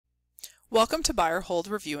Welcome to Buyer Hold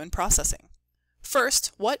Review and Processing.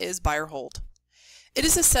 First, what is Buyer Hold? It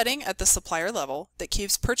is a setting at the supplier level that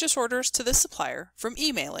keeps purchase orders to the supplier from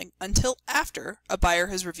emailing until after a buyer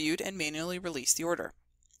has reviewed and manually released the order.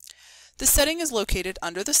 The setting is located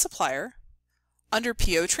under the supplier, under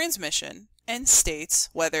PO transmission, and states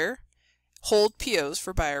whether hold POs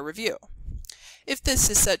for buyer review. If this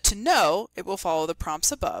is set to no, it will follow the prompts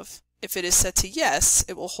above. If it is set to yes,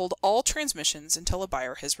 it will hold all transmissions until a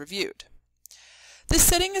buyer has reviewed. This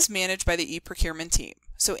setting is managed by the e-procurement team,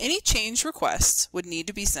 so any change requests would need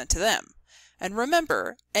to be sent to them. And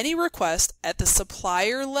remember, any request at the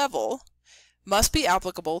supplier level must be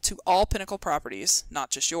applicable to all Pinnacle properties, not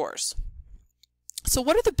just yours. So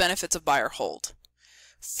what are the benefits of Buyer Hold?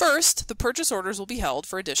 First, the purchase orders will be held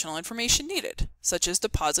for additional information needed, such as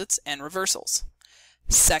deposits and reversals.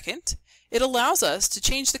 Second, it allows us to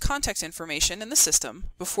change the contact information in the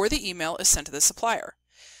system before the email is sent to the supplier.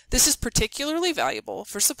 This is particularly valuable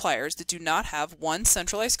for suppliers that do not have one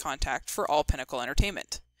centralized contact for all Pinnacle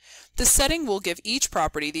entertainment. The setting will give each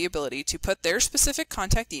property the ability to put their specific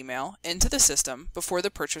contact email into the system before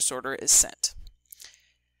the purchase order is sent.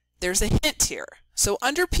 There's a hint here. So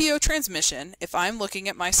under PO transmission, if I'm looking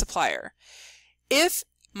at my supplier, if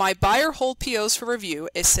my Buyer Hold POs for review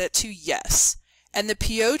is set to yes, and the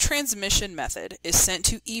PO transmission method is sent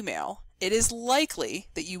to email, it is likely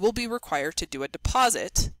that you will be required to do a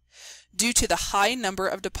deposit due to the high number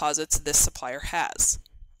of deposits this supplier has.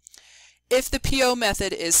 If the PO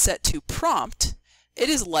method is set to prompt, it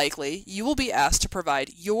is likely you will be asked to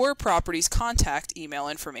provide your property's contact email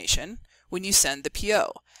information when you send the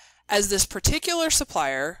PO, as this particular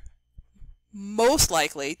supplier most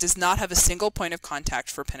likely does not have a single point of contact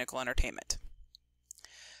for Pinnacle Entertainment.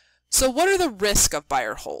 So what are the risks of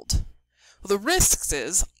Buyer Hold? Well, the risks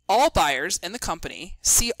is all buyers in the company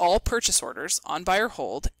see all purchase orders on Buyer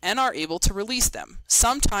Hold and are able to release them,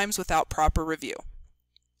 sometimes without proper review.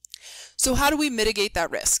 So how do we mitigate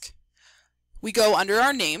that risk? We go under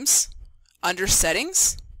our names, under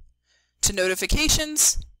settings, to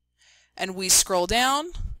notifications, and we scroll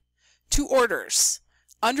down to orders.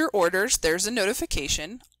 Under orders, there's a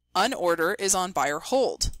notification. Unorder is on Buyer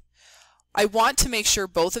Hold. I want to make sure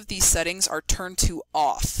both of these settings are turned to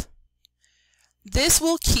off. This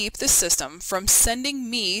will keep the system from sending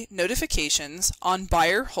me notifications on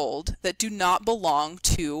Buyer Hold that do not belong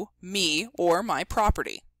to me or my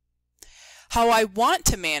property. How I want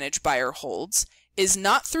to manage Buyer Holds is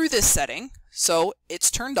not through this setting, so it's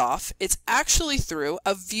turned off. It's actually through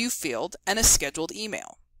a view field and a scheduled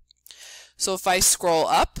email. So if I scroll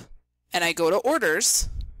up and I go to orders,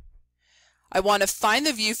 I want to find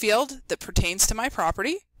the view field that pertains to my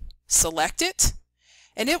property, select it,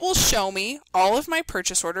 and it will show me all of my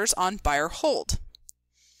purchase orders on Buyer Hold.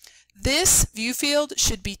 This view field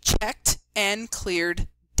should be checked and cleared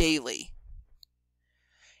daily.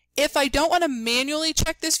 If I don't want to manually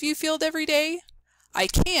check this view field every day, I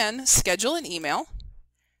can schedule an email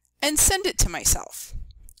and send it to myself.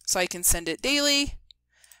 So I can send it daily,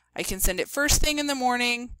 I can send it first thing in the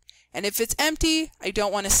morning, and if it's empty, I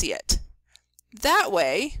don't want to see it. That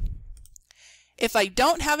way, if I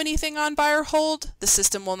don't have anything on Buyer Hold, the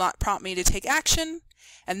system will not prompt me to take action,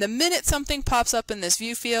 and the minute something pops up in this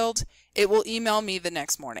view field, it will email me the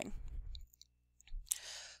next morning.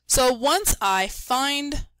 So once I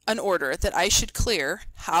find an order that I should clear,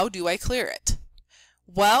 how do I clear it?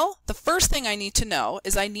 Well, the first thing I need to know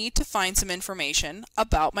is I need to find some information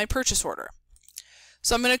about my purchase order.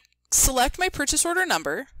 So I'm going to select my purchase order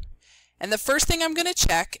number, and the first thing I'm going to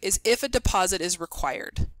check is if a deposit is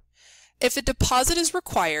required. If a deposit is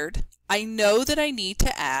required, I know that I need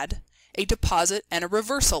to add a deposit and a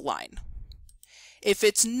reversal line. If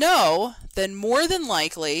it's no, then more than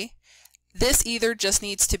likely, this either just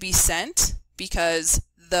needs to be sent because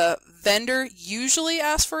the vendor usually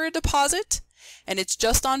asks for a deposit and it's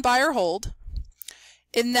just on Buyer Hold.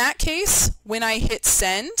 In that case, when I hit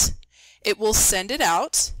send, it will send it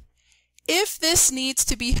out. If this needs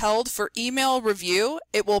to be held for email review,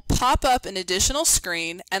 it will pop up an additional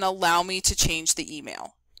screen and allow me to change the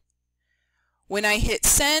email. When I hit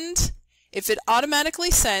send, if it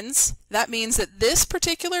automatically sends, that means that this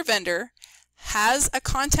particular vendor has a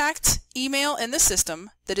contact email in the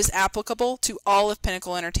system that is applicable to all of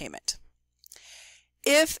Pinnacle Entertainment.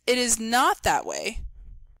 If it is not that way,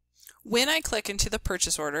 when I click into the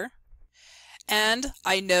purchase order and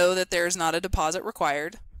I know that there is not a deposit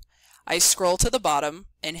required, I scroll to the bottom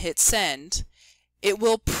and hit send, it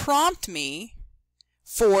will prompt me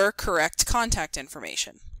for correct contact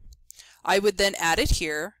information. I would then add it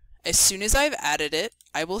here. As soon as I've added it,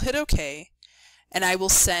 I will hit OK, and I will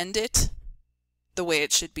send it the way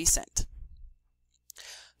it should be sent.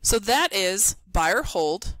 So that is buyer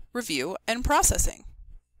hold, review, and processing.